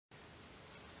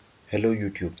Hello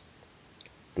YouTube.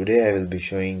 Today I will be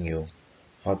showing you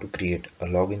how to create a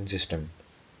login system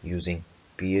using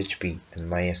PHP and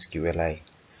MySQLi.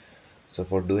 So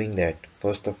for doing that,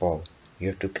 first of all, you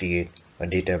have to create a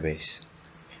database.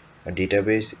 A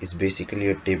database is basically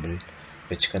a table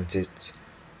which consists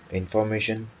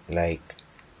information like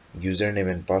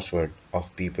username and password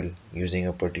of people using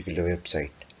a particular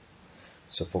website.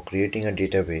 So for creating a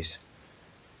database,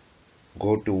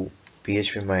 go to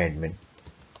phpMyAdmin.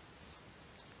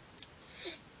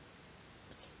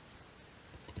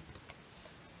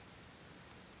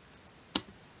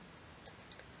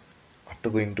 After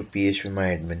going to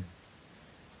phpMyAdmin,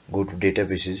 go to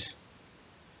databases,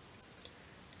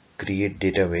 create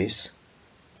database,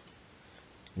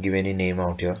 give any name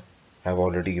out here. I've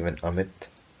already given Amit.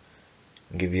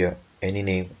 Give here any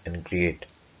name and create.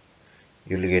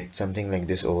 You'll get something like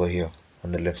this over here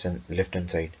on the left hand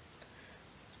side.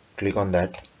 Click on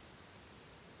that.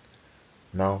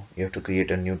 Now you have to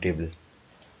create a new table.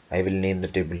 I will name the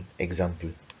table example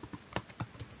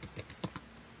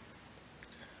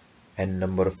and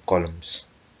number of columns.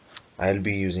 I'll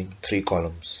be using 3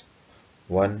 columns.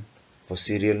 One for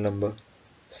serial number,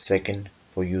 second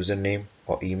for username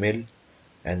or email,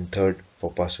 and third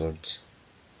for passwords.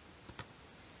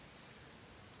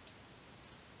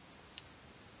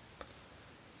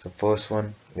 So first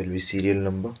one will be serial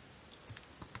number,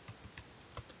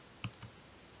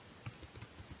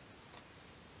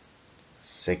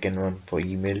 second one for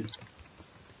email,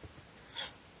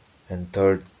 and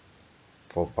third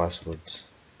for passwords.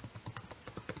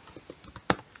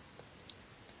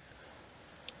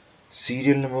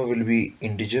 Serial number will be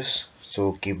integers,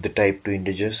 so keep the type to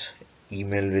integers.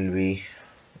 Email will be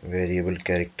variable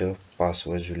character,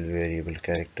 passwords will be variable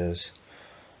characters.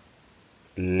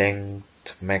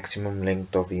 Length, maximum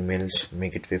length of emails,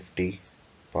 make it 50,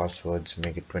 passwords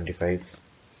make it 25.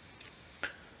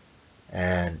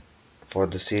 And for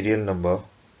the serial number,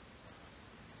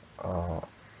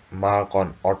 mark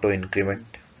on auto increment.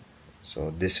 So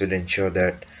this will ensure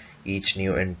that each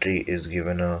new entry is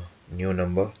given a new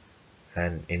number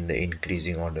and in the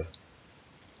increasing order.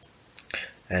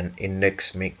 And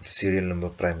index, make the serial number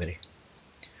primary.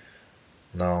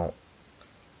 Now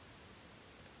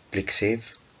click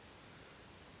save.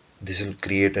 This will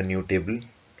create a new table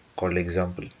called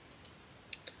example.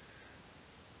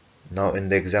 Now in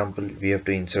the example we have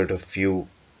to insert a few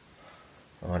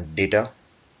data,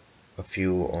 a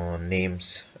few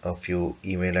names, a few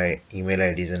email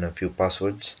IDs and a few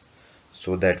passwords,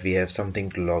 so that we have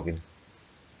something to log in.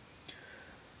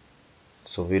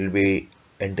 So we'll be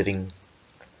entering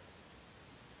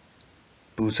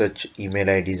 2 such email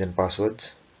IDs and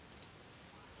passwords.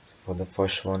 For the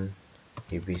first one,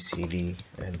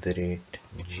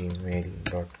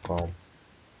 abcd@gmail.com,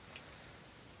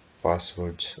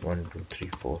 passwords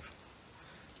 1234.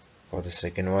 For the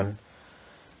second one,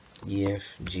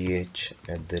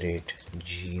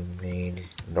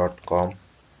 efgh@gmail.com,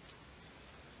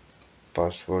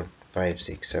 password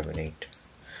 5678.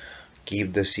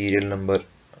 Keep the serial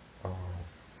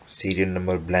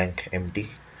number blank, empty,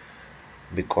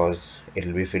 because it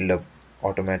will be filled up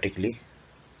automatically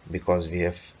because we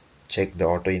have checked the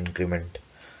auto increment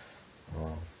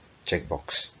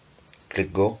checkbox.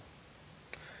 Click go,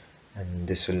 and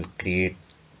this will create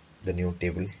the new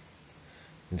table.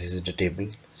 This is the table: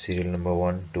 serial number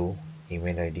 1, 2,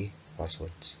 email ID,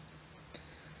 passwords.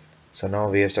 So now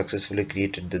we have successfully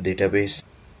created the database.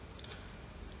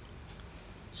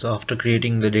 So after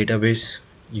creating the database,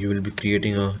 you will be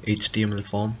creating a HTML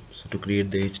form. So to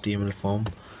create the HTML form,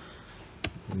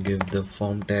 give the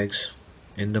form tags.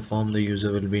 In the form, the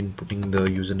user will be inputting the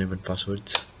username and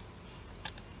passwords.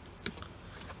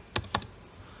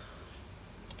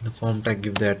 The form tag,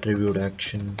 give the attribute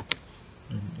action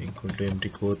equal to empty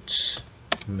quotes,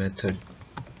 method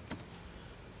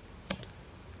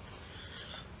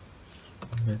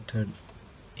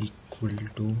equal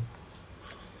to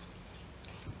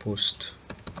post.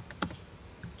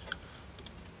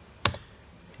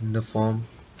 In the form,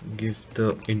 give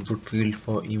the input field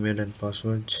for email and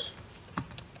passwords.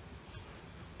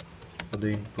 For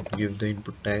the input, give the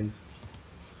input tag.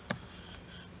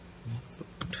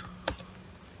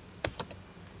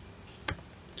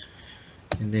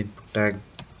 In the input tag,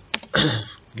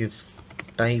 give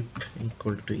type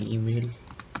equal to email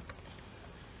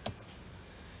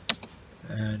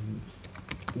and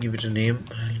give it a name.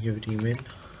 I'll give it email.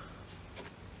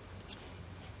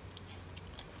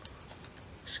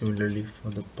 Similarly for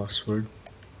the password,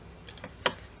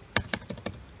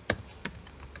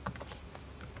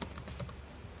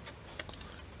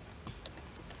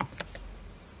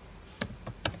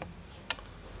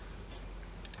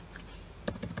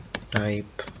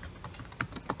 type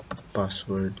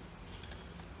password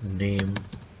name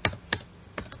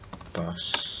pass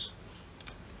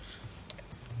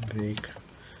break.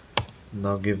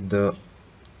 Now give the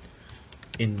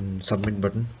submit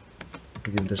button.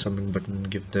 To give the submit button,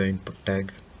 give the input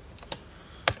tag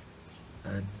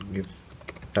and give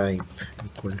type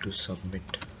equal to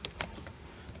submit,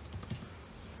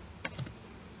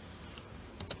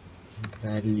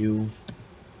 value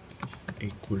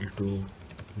equal to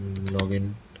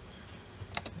login,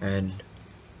 and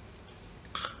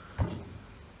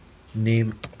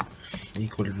name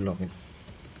equal to login.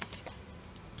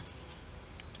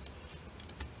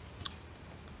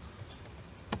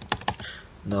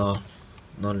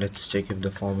 Now let's check if the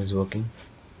form is working.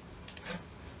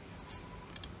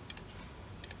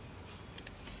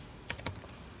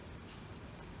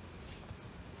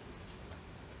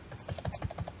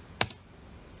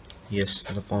 Yes,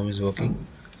 the form is working.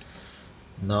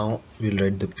 Now we'll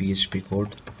write the PHP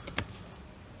code.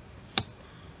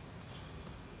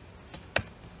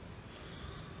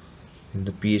 In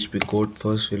the PHP code,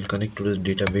 first we'll connect to the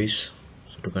database.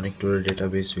 So to connect to the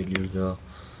database, we'll use the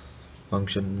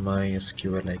function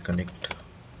MySQLi connect.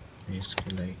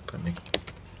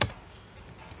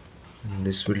 And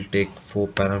this will take 4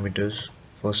 parameters.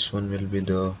 First one will be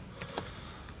the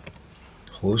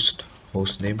host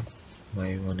name.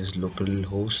 My one is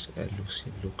localhost,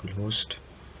 localhost.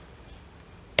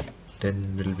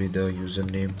 Then will be the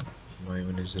username. My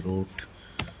one is root.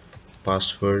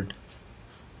 Password,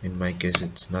 in my case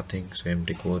it's nothing, so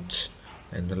empty quotes.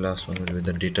 And the last one will be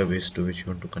the database to which you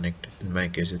want to connect. In my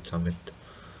case it's Amit.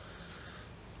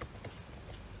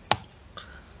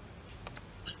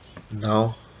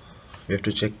 Now we have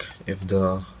to check if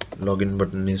the login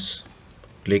button is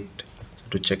clicked. So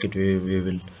to check it, we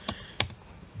will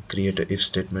create a if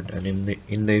statement, and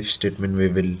in the if statement we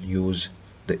will use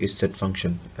the isSet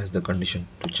function as the condition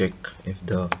to check if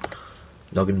the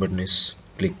login button is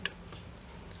clicked.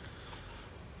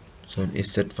 So an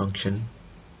isSet function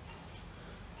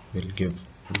will give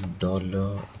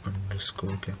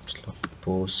 $_caps lock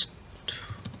post,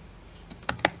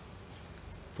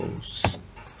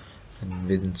 and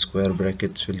within square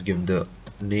brackets will give the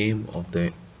name of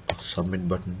the submit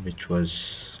button, which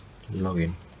was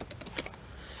login,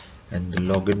 and the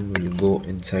login will go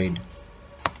inside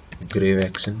grave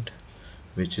accent,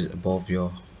 which is above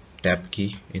your tab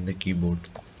key in the keyboard.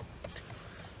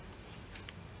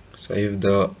 So if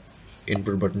the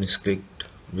input button is clicked,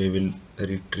 we will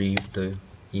retrieve the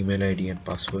email ID and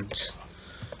passwords.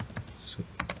 So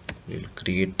we'll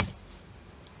create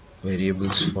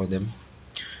variables for them.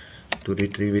 To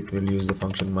retrieve it, we'll use the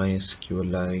function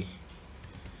MySQLi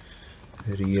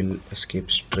real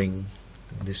escape string.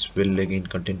 This will again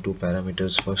contain 2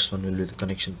 parameters. First one will be the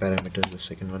connection parameter, the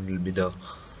second one will be the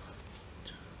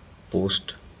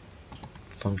post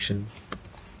function,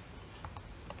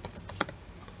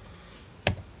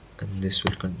 and this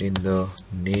will contain the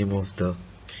name of the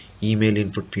email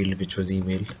input field, which was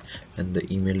email, and the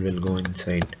email will go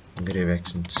inside grave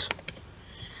accents.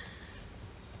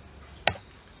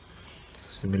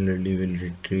 Similarly, we'll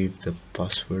retrieve the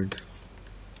password.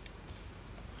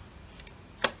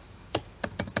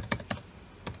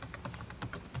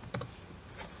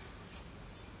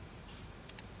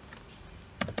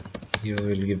 Here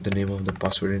we'll give the name of the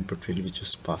password input field, which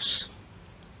is pass.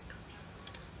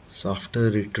 So after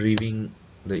retrieving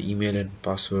the email and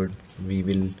password, we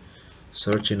will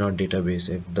search in our database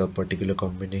if the particular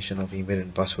combination of email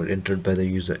and password entered by the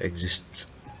user exists.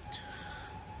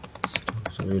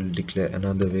 So we will declare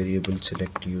another variable,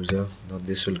 select user. Now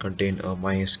this will contain a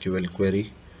MySQL query.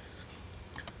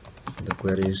 The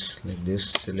query is like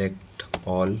this: select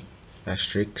all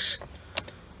asterisks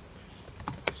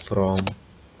from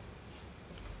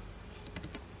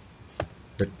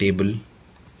the table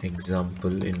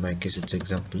example. In my case it's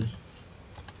example,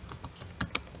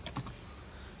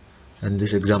 and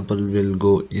this example will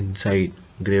go inside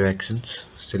grave accents.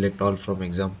 Select all from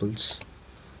examples,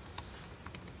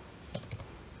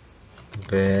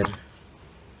 where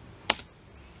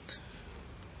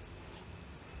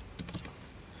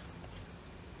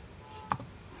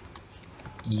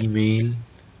email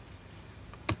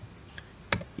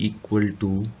equal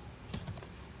to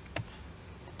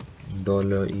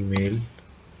 $email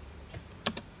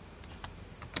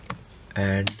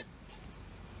and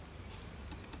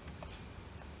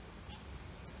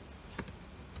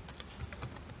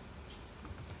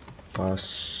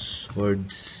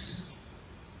passwords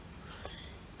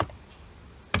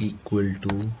equal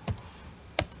to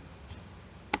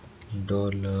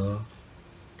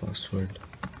 $password.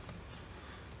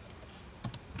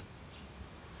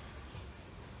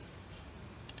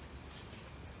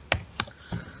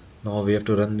 Now we have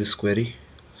to run this query.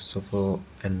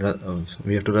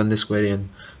 We have to run this query and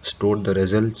store the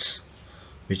results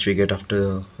which we get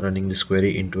after running this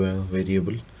query into a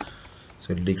variable.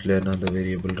 So we'll declare another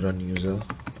variable run user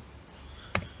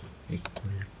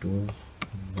equal to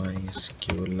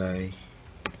MySQLi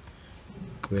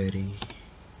query.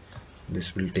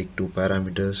 This will take two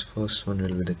parameters. First one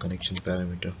will be the connection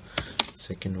parameter,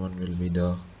 second one will be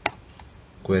the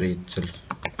query itself,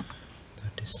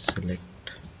 that is select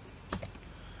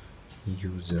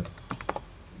user.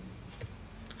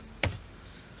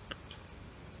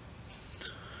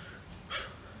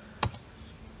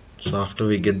 So after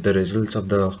we get the results of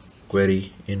the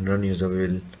query in run user, we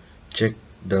will check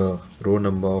the row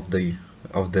number of the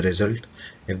result.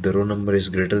 If the row number is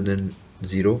greater than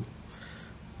 0,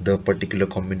 the particular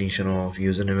combination of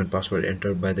username and password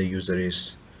entered by the user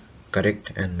is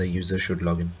correct and the user should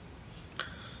log in.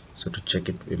 So to check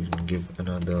it, we'll give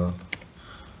another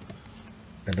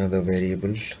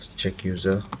variable, check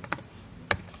user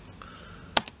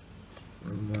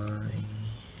MySQLi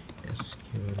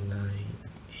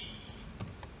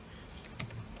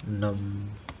num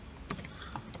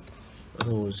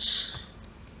rows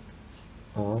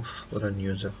of run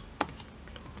user.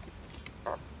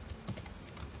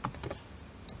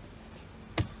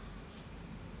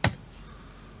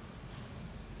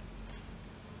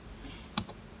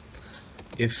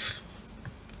 If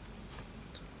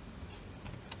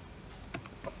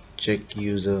check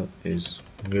user is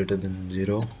greater than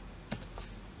 0,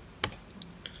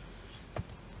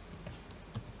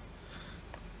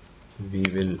 we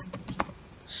will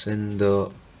send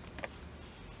the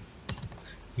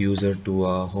user to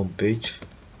our home page,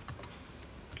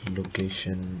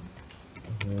 location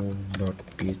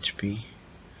home.php,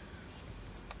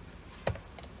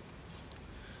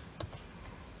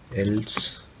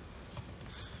 else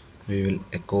we will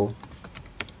echo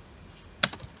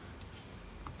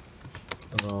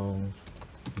wrong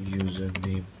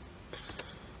username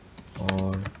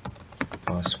or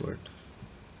password.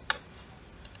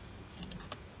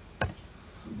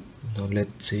 Now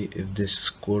let's see if this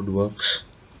code works.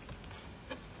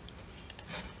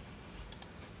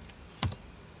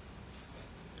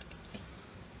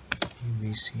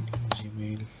 ABCD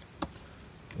Gmail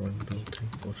 1 2 3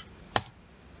 4.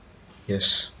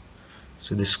 Yes,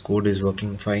 so this code is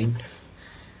working fine.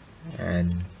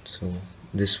 And so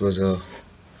this was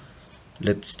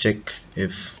let's check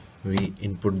if we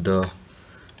input the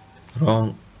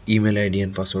wrong email ID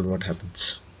and password, what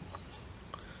happens.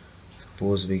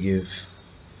 Suppose we give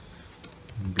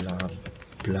blah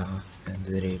blah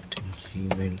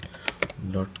 @gmail.com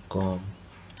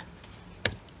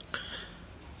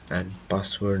and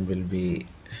password will be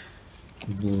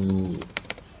boo.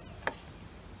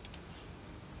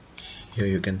 Here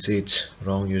you can see it's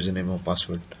wrong username or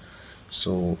password.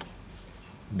 So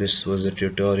this was a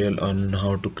tutorial on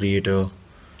how to create a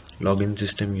login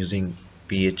system using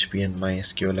PHP and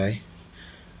MySQLi.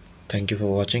 Thank you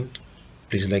for watching.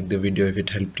 Please like the video if it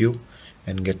helped you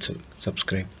and get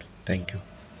subscribed. Thank you.